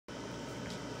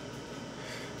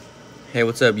Hey,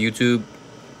 what's up, YouTube?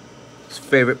 It's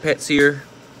Favorite Pets here.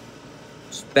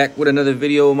 Just back with another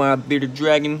video of my bearded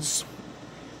dragons.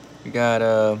 We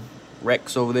got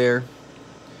Rex over there,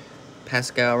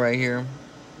 Pascal right here.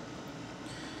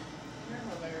 You're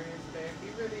hilarious, babe.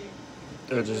 You really,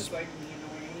 They're just like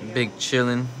me, big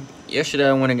chillin'. Yesterday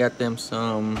I went and got them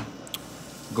some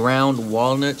ground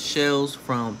walnut shells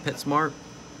from PetSmart.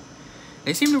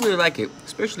 They seem to really like it,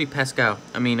 especially Pascal.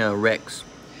 Rex.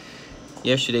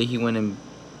 Yesterday he went and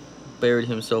buried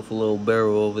himself a little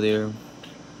barrel over there.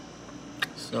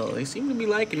 So they seem to be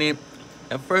liking it.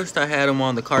 At first I had them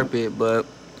on the carpet, but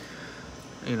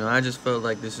you know, I just felt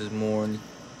like this is more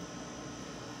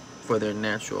for their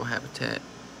natural habitat.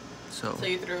 So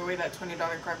you threw away that $20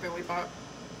 carpet we bought?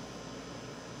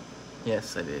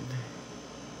 yes, I did.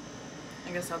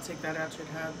 I guess I'll take that out your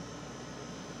tab.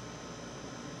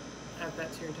 Add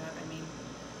that to your tab, I mean.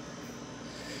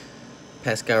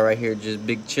 Pascal right here just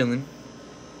big chillin'.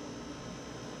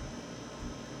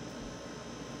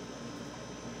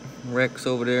 Rex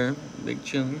over there, big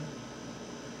chillin'.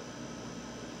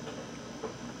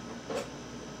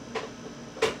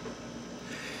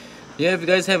 Yeah, if you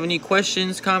guys have any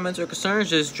questions, comments, or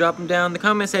concerns, just drop them down in the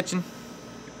comment section.